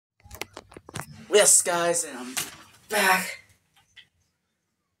Yes, guys, and I'm back.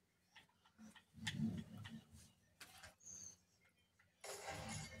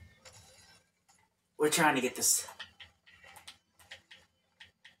 We're trying to get this.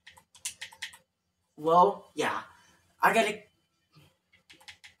 Well, yeah. I gotta.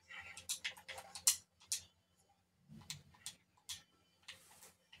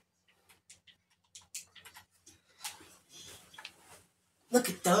 Look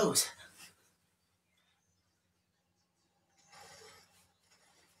at those.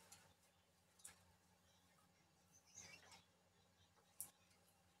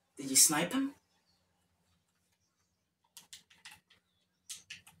 Did you snipe him?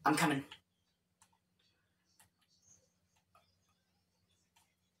 I'm coming.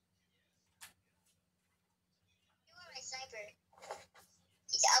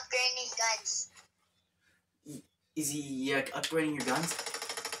 He's upgrading his guns. Is he upgrading your guns?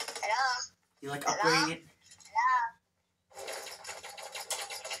 Hello? You like upgrading it? Hello?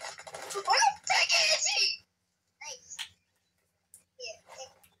 What the frick is he? Nice. Here, take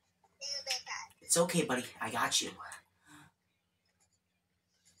a big pack. It's okay, buddy. I got you.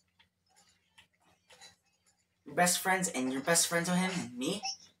 Your best friends and your best friends with him and me?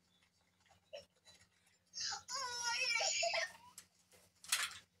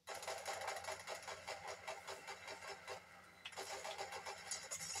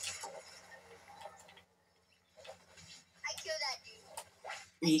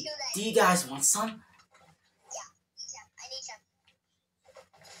 Do you guys want some? Yeah, I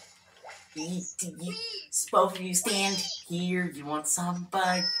need some. Both of you stand here. You want some,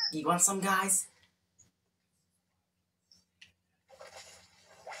 bud? You want some, guys?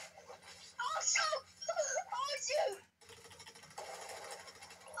 Oh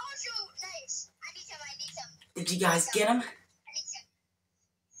shoot! Nice. I need some. Did you guys get him? I need some.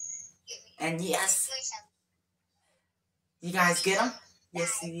 And yes, Give me some. you guys get him?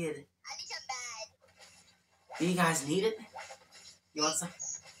 Yes, you did. I need some bad. Do you guys need it? You want some?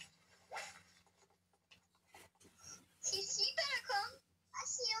 He better come. I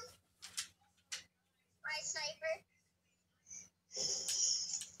see him. Right, sniper.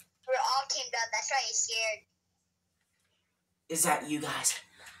 We're all teamed up. That's why he's scared. Is that you guys?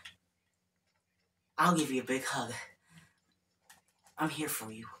 I'll give you a big hug. I'm here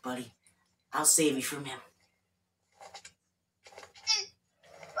for you, buddy. I'll save you from him.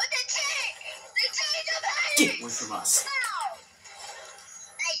 What the tank? Get away from us. No.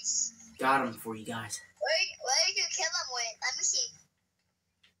 Nice. Got him for you guys. What did you kill him with? Let me see.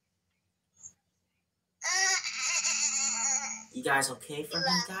 You guys okay from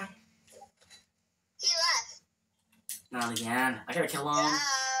him, guy? He left. Not again. I gotta kill him. There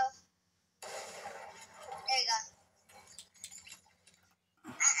you go.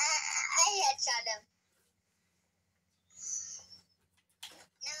 I headshot him.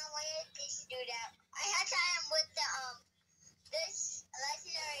 Now why did you do that? I headshot him with the this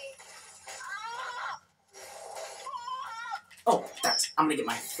legendary. Oh, I'm gonna get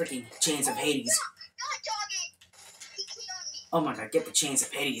my freaking chains of Hades. God dog it! He killed me. Oh my god, get the chains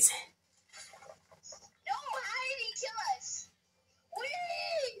of Hades. No, how did he kill us?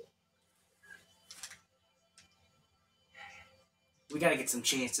 Wait! We gotta get some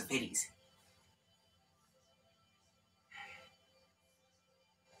chains of Hades.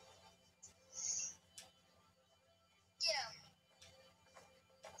 Get him.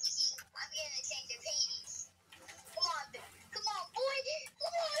 I'm getting a change of Hades. Come on, boy.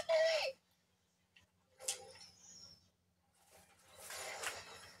 Come on, boy.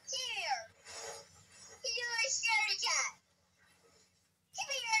 Here. You're a scaredy cat. Give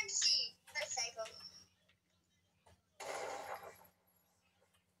me your MC. Let's save him.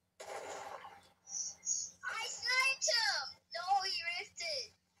 I sniped him. No, he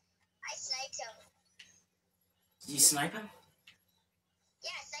rifted. I sniped him. Did you snipe him?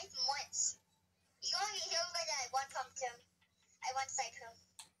 Yeah, I sniped him once. He's going to get killed by that one pumped him. I one sniped him.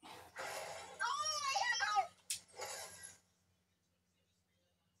 Oh, I hit him out.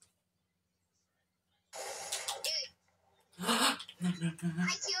 Dude, No, no, no, no.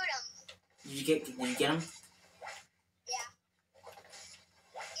 I killed him. Did you get him? Yeah.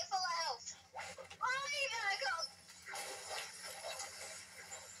 Get full of health. Oh, you gotta go.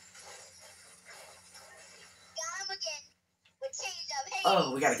 Got him again. With chains of Hades.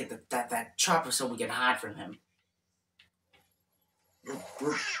 Oh, we gotta get that chopper so we can hide from him.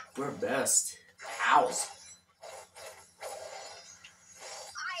 We're best. Owls.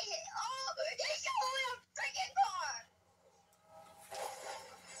 I hit. Oh, he's going a freaking car.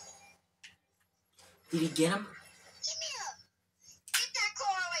 Did he get him? Give me him. Get that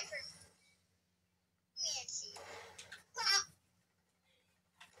car away from me.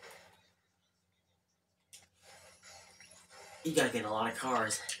 You gotta get a lot of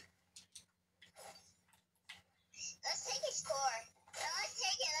cars. Let's take his car. No, let's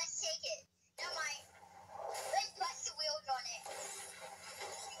take it. Let's take it. Never mind. Let's bust the wheels on it.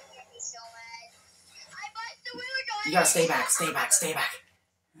 You're gonna be so mad. I bust the wheels on it. You gotta stay back, stay back, stay back.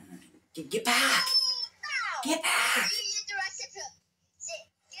 Get back! Ow. Get back! Get the rest of him. Sit.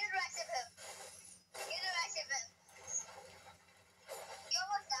 Get the rest of him. Get the rest of him. You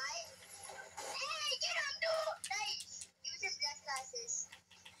almost died. Hey, get him, dude. Nice. Use his death glasses.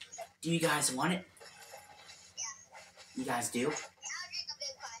 Do you guys want it? Yeah. You guys do? I'll drink a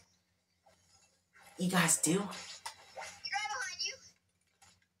big pot. You guys do? You're right behind you.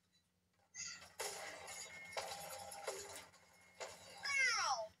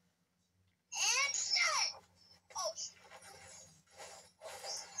 Wow. And snap. Oh.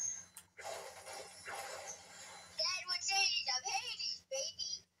 Dad would say he's of Hades,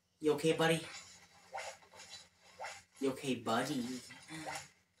 baby. You okay, buddy? You okay, buddy?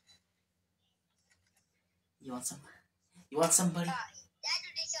 You want some? You want some, buddy? Dad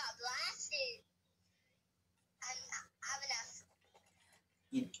just got blasted. I have enough.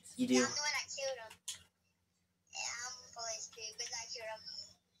 You do? I'm the one that killed him. Yeah, I'm police too, because I killed him.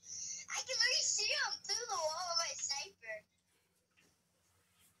 I can literally see him through the wall of my sniper.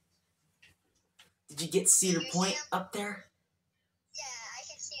 Did you get Cedar You see Point him? up there? Yeah, I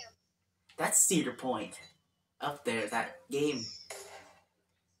can see him. That's Cedar Point. Up there, that game.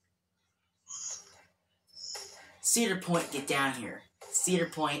 Cedar Point, get down here. Cedar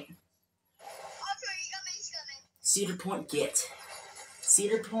Point. Oh, sorry, he's coming. Cedar Point, get.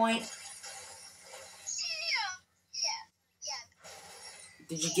 Cedar Point. See him! Yeah.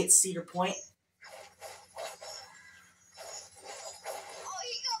 Did you get Cedar Point? Oh,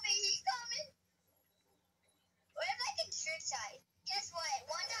 he's coming. What if I can trick side? Guess what?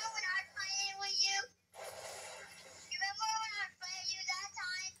 One time when I was playing with you, you remember when I was playing you that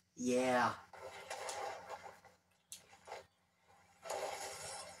time? Yeah.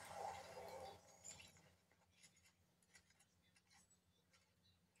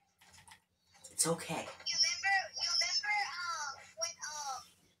 It's okay. You remember when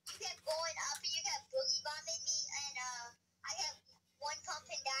you kept going up and you kept boogie bombing me and I kept one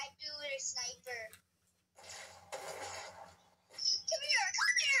pumping that dude with a sniper. Come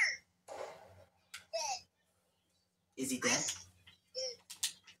here! Dead. Is he dead? Dude.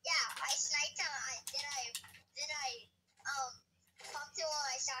 Yeah, I sniped him. Then I pumped him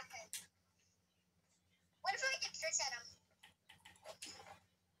while I shot him. What if I can trick at him?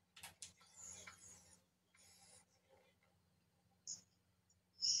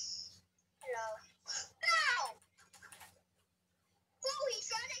 Hello. No! Oh, he's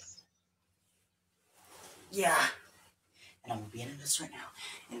running. Yeah. And I'm gonna be ending this right now.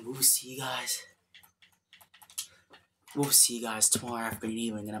 And we'll see you guys. We'll see you guys tomorrow afternoon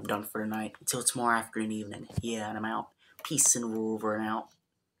evening, and I'm done for tonight. Until tomorrow afternoon evening. Yeah, and I'm out. Peace, and we're over and out.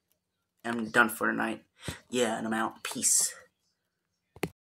 I'm done for tonight. Yeah, and I'm out. Peace.